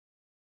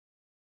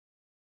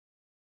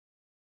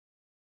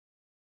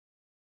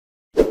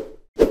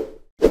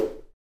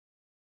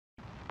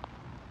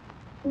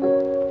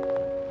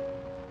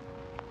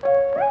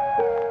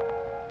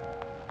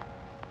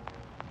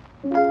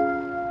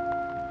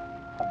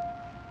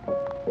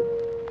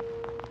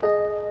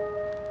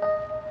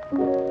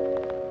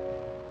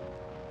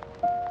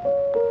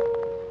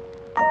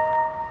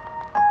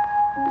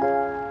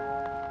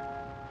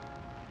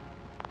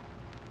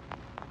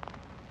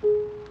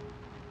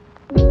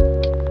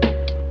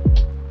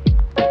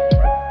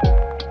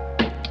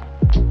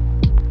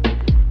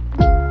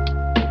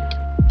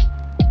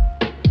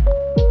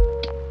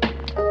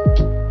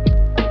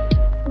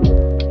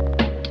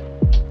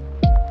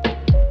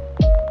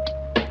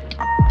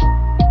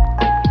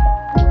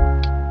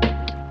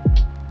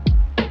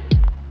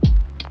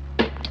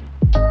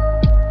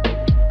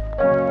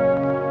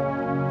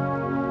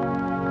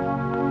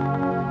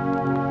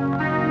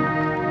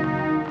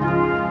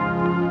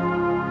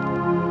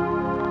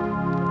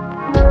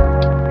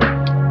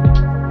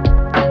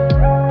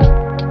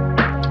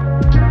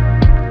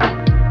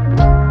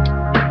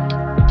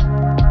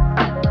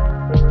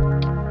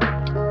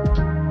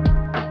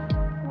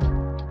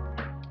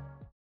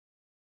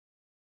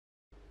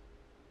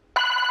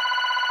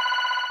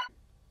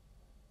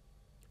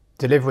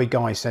Delivery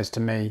guy says to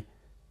me,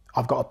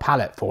 "I've got a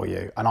pallet for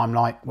you." And I'm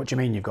like, "What do you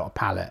mean you've got a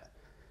pallet?"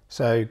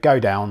 So go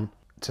down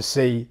to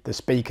see the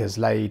speakers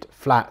laid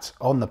flat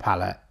on the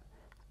pallet,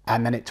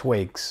 and then it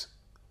twigs.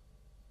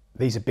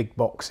 These are big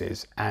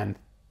boxes and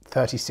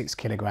 36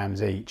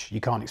 kilograms each.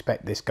 You can't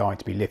expect this guy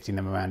to be lifting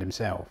them around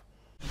himself.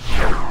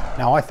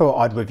 Now, I thought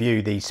I'd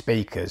review these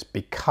speakers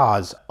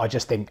because I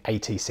just think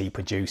ATC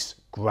produce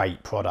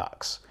great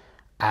products.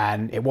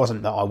 And it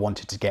wasn't that I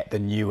wanted to get the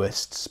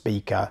newest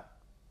speaker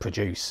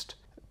produced,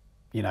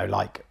 you know,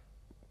 like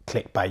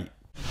clickbait.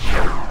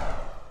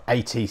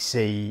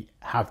 ATC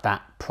have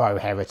that pro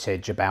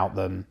heritage about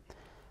them.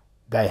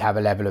 They have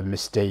a level of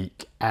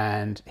mystique,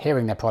 and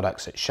hearing their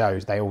products at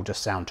shows, they all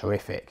just sound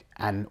terrific.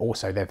 And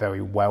also they're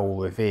very well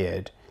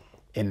revered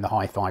in the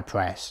hi-fi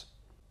press.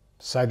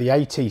 So the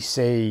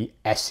ATC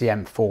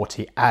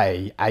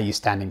SCM40A, A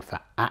standing for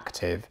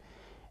Active,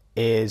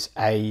 is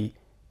a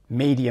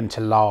medium to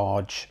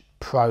large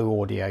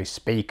pro audio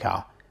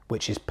speaker,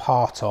 which is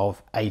part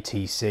of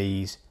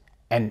ATC's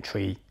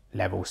entry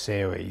level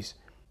series.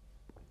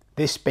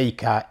 This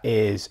speaker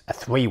is a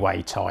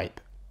three-way type,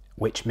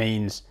 which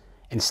means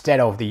instead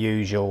of the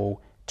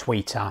usual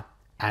tweeter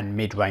and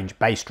mid-range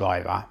bass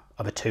driver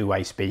of a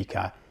two-way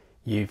speaker,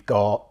 you've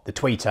got the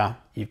tweeter,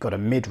 you've got a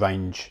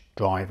mid-range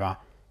driver,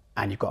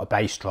 and you've got a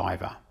bass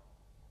driver.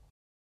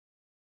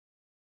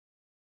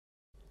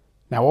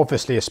 Now,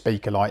 obviously a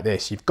speaker like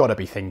this, you've got to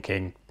be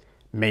thinking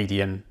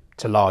medium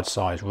to large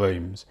size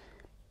rooms.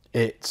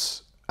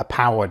 It's a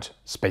powered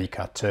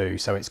speaker too,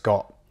 so it's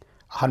got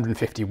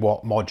 150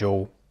 watt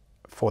module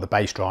for the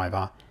bass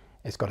driver,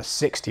 it's got a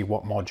 60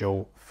 watt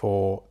module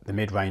for the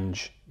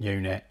mid-range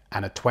unit,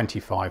 and a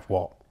 25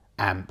 watt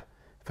amp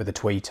for the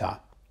tweeter.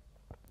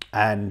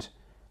 And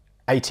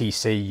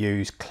ATC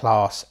use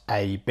Class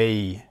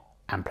AB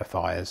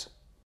amplifiers.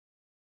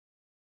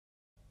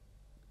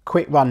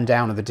 Quick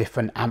rundown of the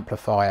different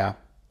amplifier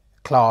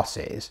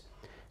classes.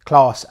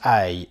 Class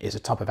A is a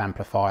type of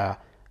amplifier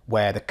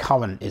where the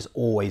current is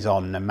always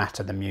on no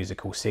matter the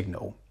musical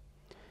signal.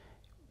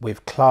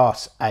 With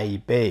Class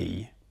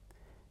AB,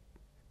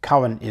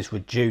 current is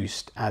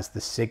reduced as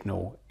the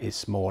signal is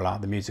smaller,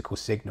 the musical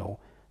signal,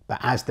 but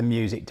as the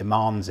music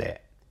demands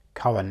it,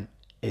 current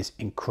is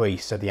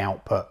increased, so the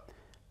output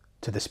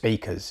to the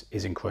speakers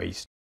is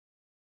increased.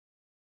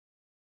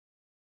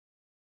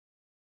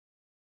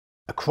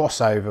 A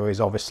crossover is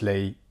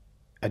obviously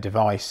a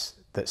device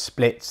that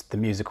splits the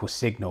musical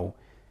signal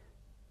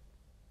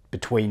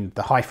between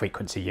the high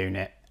frequency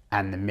unit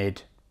and the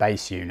mid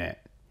bass unit.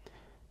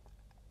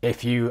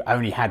 If you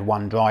only had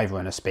one driver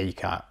in a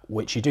speaker,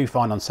 which you do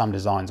find on some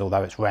designs,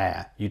 although it's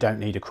rare, you don't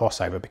need a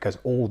crossover because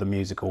all the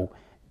musical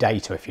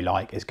data, if you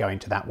like, is going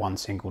to that one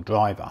single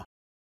driver.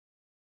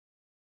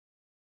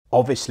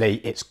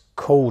 Obviously, it's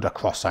called a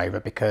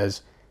crossover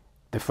because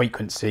the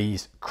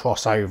frequencies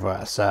cross over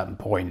at a certain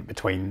point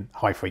between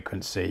high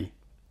frequency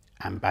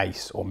and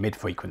bass or mid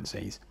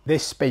frequencies.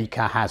 This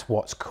speaker has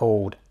what's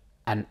called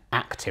an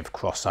active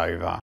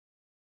crossover.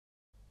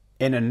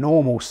 In a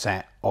normal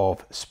set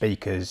of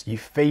speakers, you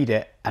feed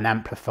it an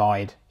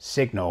amplified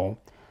signal,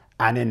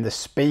 and in the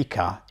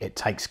speaker it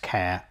takes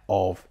care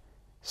of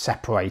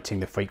separating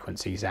the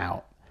frequencies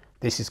out.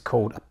 This is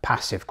called a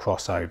passive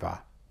crossover.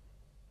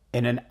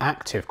 In an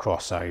active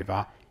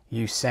crossover,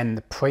 you send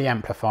the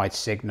pre-amplified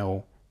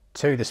signal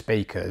to the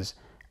speakers,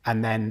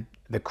 and then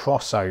the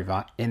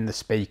crossover in the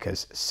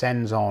speakers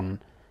sends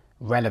on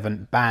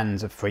relevant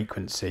bands of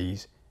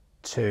frequencies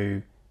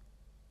to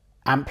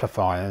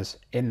amplifiers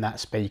in that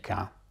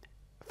speaker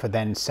for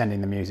then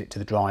sending the music to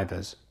the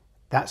drivers.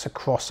 That's a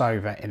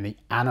crossover in the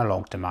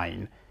analog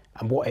domain,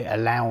 and what it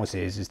allows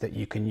is that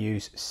you can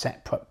use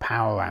separate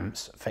power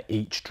amps for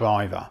each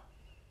driver.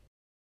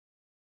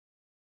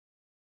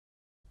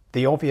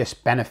 The obvious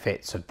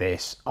benefits of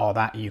this are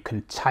that you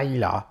can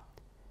tailor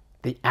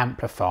the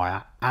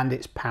amplifier and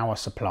its power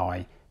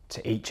supply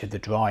to each of the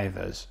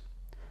drivers.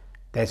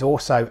 There's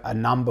also a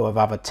number of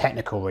other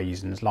technical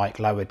reasons like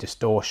lower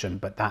distortion,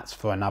 but that's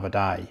for another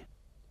day.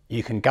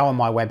 You can go on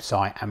my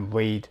website and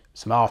read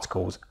some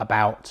articles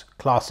about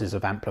classes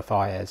of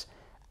amplifiers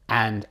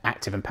and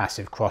active and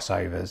passive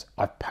crossovers.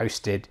 I've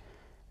posted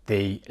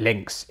the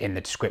links in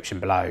the description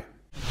below.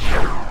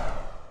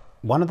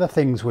 One of the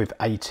things with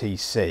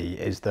ATC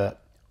is that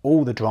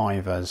all the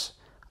drivers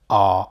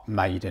are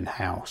made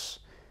in-house.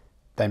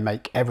 They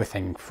make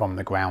everything from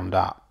the ground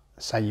up,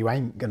 so you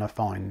ain't gonna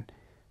find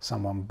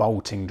someone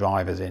bolting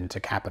drivers into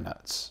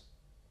cabinets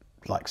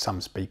like some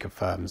speaker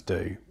firms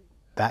do.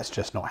 That's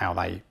just not how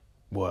they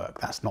work.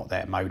 That's not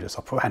their modus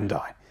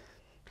operandi.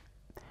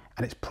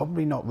 And it's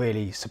probably not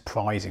really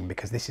surprising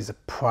because this is a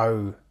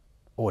pro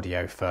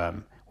audio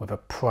firm with a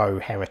pro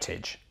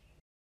heritage.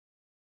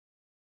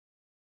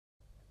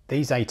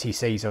 These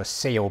ATCs are a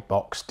sealed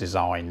box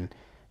design,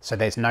 so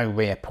there's no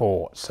rear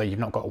ports, so you've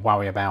not got to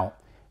worry about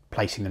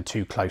placing them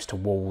too close to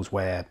walls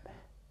where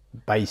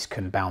bass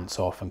can bounce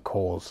off and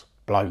cause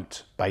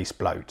bloat, bass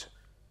bloat.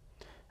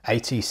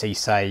 ATC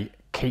say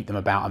keep them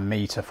about 1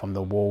 metre from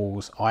the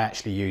walls. I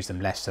actually use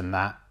them less than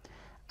that,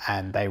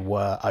 and they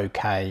were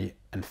okay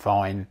and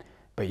fine,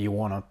 but you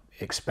want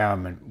to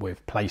experiment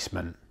with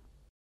placement.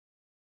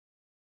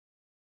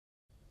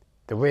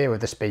 The rear of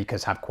the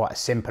speakers have quite a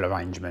simple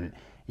arrangement.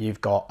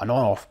 You've got an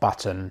on-off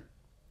button,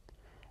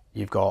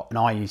 you've got an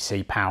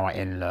IEC power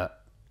inlet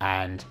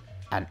and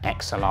an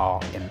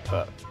XLR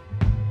input.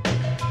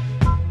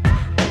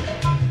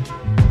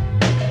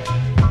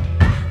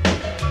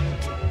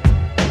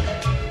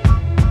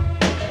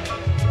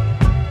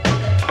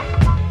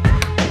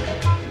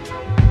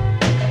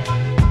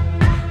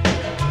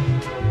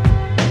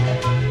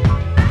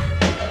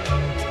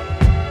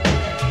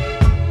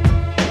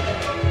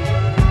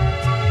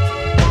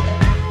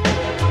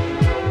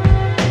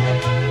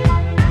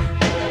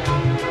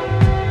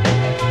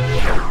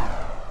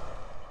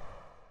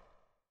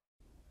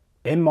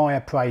 In my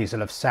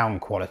appraisal of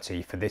sound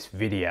quality for this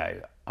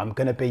video, I'm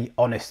going to be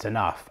honest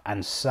enough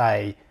and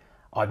say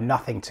I've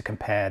nothing to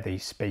compare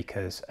these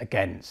speakers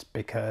against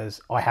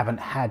because I haven't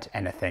had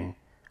anything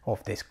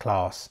of this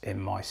class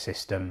in my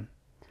system.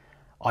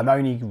 I'm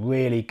only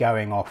really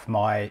going off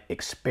my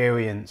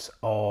experience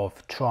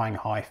of trying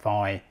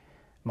hi-fi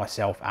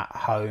myself at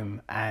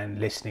home and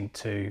listening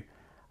to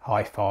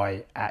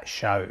hi-fi at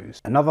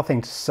shows. Another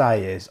thing to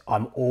say is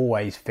I'm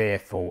always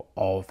fearful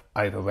of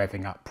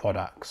over-revving up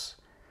products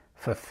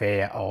for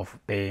fear of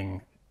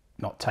being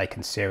not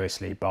taken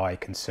seriously by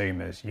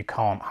consumers. You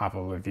can't have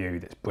a review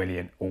that's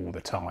brilliant all the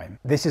time.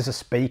 This is a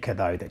speaker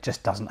though that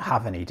just doesn't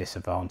have any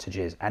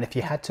disadvantages, and if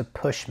you had to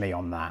push me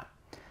on that,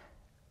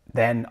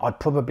 then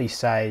I'd probably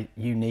say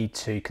you need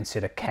to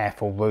consider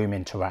careful room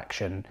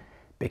interaction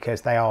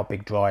because they are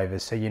big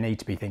drivers, so you need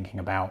to be thinking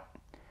about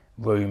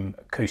room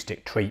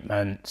acoustic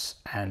treatments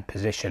and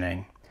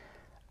positioning.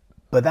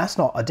 But that's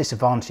not a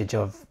disadvantage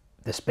of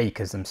the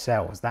speakers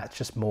themselves, that's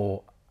just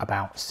more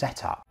about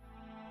setup.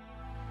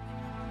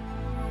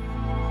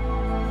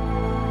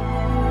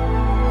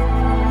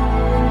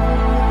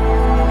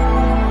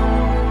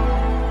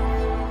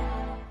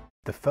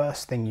 The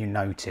first thing you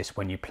notice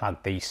when you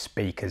plug these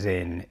speakers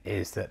in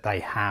is that they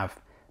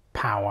have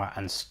power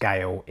and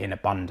scale in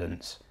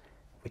abundance,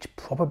 which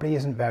probably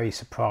isn't very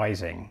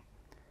surprising,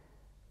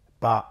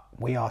 but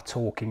we are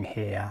talking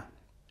here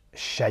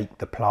shake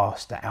the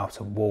plaster out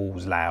of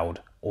walls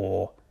loud,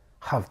 or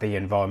have the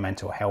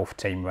environmental health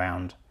team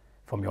round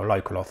from your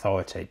local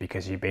authority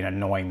because you've been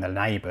annoying the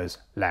neighbours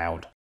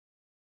loud.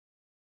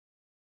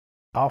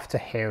 After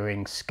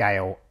hearing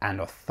scale and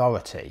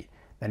authority,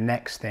 the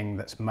next thing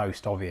that's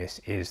most obvious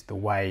is the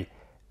way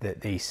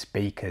that these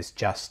speakers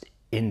just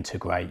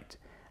integrate,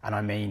 and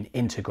I mean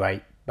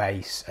integrate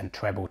bass and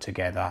treble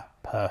together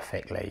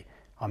perfectly.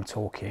 I'm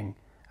talking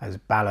as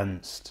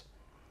balanced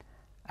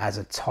as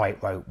a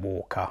tightrope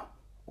walker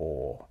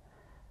or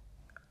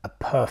a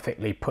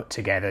perfectly put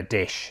together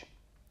dish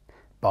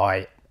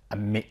by a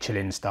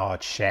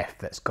Michelin-starred chef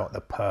that's got the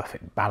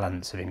perfect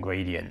balance of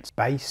ingredients.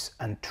 Bass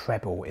and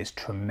treble is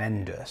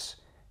tremendous.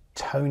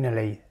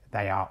 Tonally,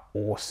 they are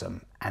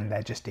awesome, and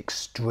they're just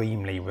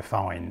extremely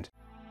refined.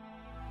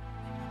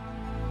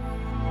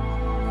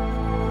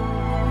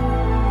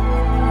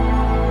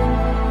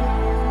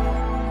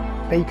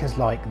 Speakers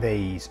like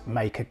these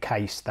make a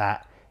case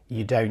that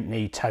you don't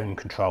need tone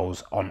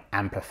controls on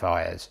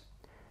amplifiers.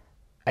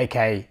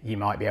 Okay, you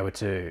might be able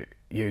to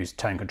use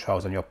tone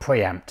controls on your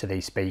preamp to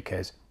these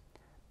speakers,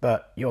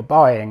 but you're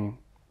buying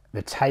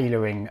the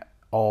tailoring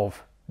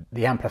of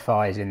the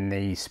amplifiers in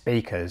these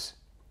speakers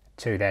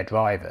to their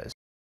drivers.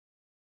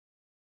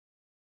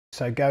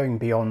 So going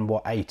beyond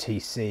what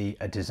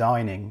ATC are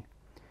designing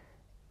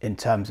in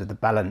terms of the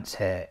balance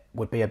here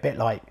would be a bit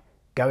like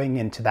going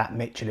into that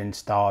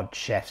Michelin-starred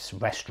chef's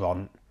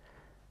restaurant,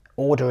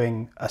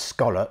 ordering a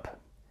scallop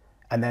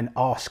and then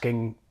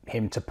asking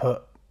him to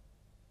put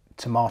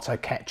tomato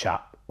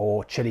ketchup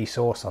or chili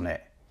sauce on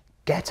it.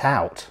 Get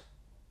out!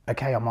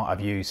 Okay, I might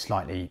have used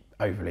slightly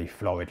overly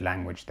florid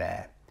language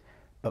there,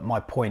 but my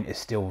point is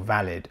still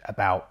valid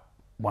about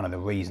one of the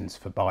reasons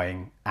for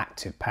buying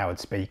active powered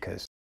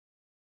speakers.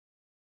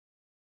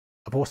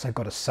 I've also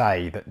got to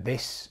say that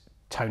this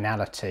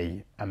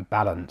tonality and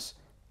balance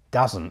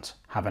doesn't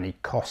have any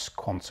cost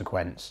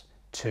consequence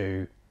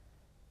to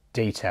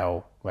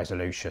detail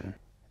resolution.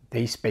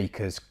 These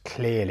speakers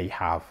clearly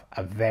have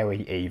a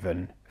very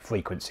even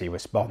frequency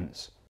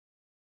response.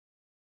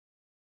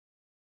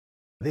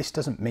 This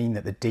doesn't mean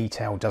that the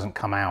detail doesn't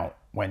come out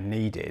when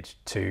needed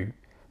to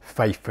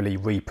faithfully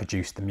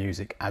reproduce the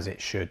music as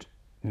it should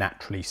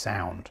naturally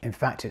sound. In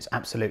fact, it's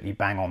absolutely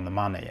bang on the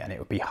money, and it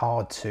would be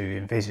hard to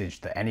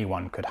envisage that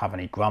anyone could have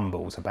any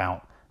grumbles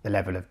about the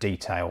level of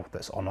detail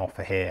that's on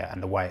offer here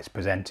and the way it's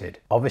presented.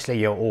 Obviously,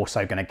 you're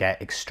also going to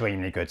get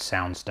extremely good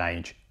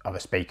soundstage of a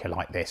speaker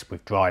like this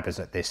with drivers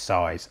at this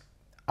size,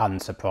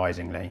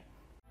 unsurprisingly.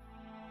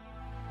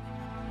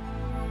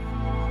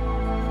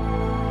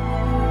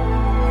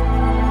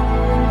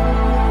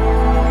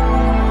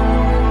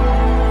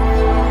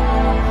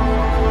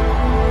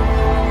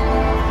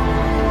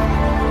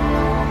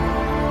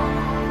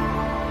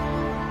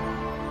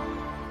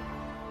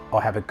 I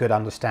have a good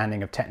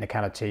understanding of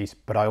technicalities,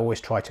 but I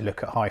always try to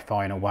look at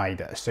hi-fi in a way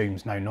that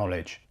assumes no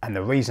knowledge. And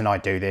the reason I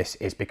do this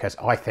is because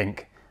I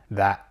think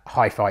that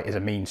hi-fi is a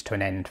means to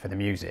an end for the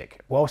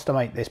music. Whilst I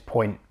make this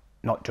point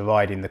not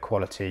deriding the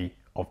quality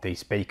of these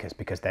speakers,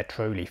 because they're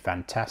truly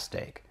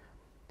fantastic,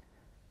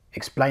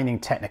 explaining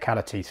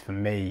technicalities for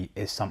me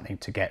is something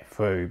to get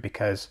through,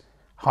 because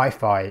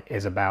hi-fi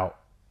is about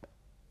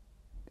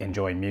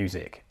enjoying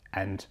music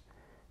and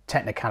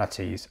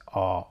technicalities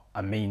are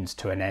a means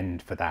to an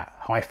end for that.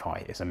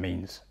 Hi-fi is a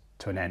means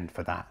to an end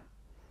for that.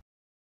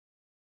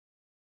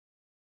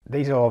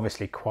 These are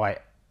obviously quite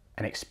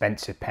an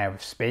expensive pair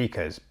of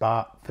speakers,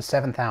 but for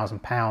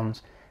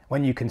 £7,000,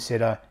 when you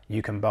consider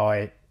you can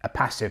buy a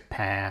passive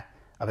pair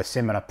of a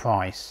similar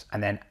price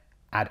and then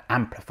add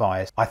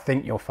amplifiers, I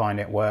think you'll find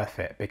it worth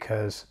it,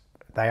 because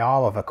they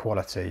are of a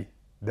quality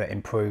that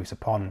improves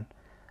upon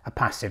a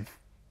passive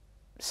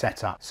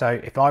setup. So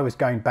if I was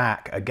going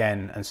back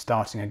again and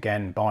starting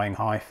again buying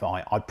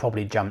hi-fi, I'd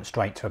probably jump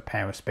straight to a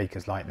pair of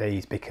speakers like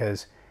these,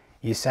 because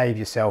you save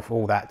yourself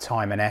all that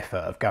time and effort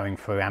of going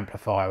through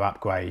amplifier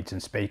upgrades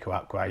and speaker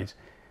upgrades.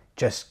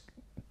 Just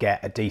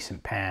get a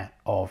decent pair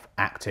of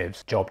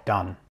actives, job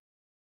done.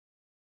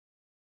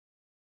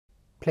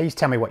 Please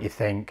tell me what you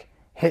think,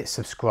 hit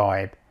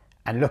subscribe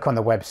and look on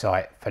the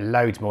website for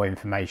loads more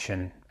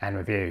information and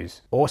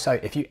reviews. Also,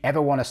 if you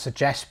ever want to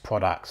suggest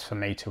products for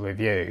me to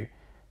review,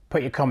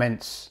 put your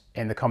comments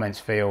in the comments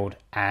field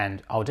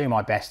and I'll do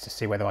my best to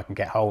see whether I can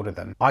get hold of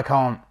them. I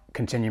can't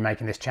continue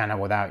making this channel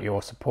without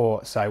your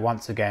support, so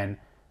once again,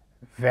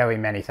 very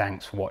many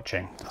thanks for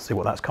watching. Let's see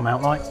what that's come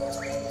out like.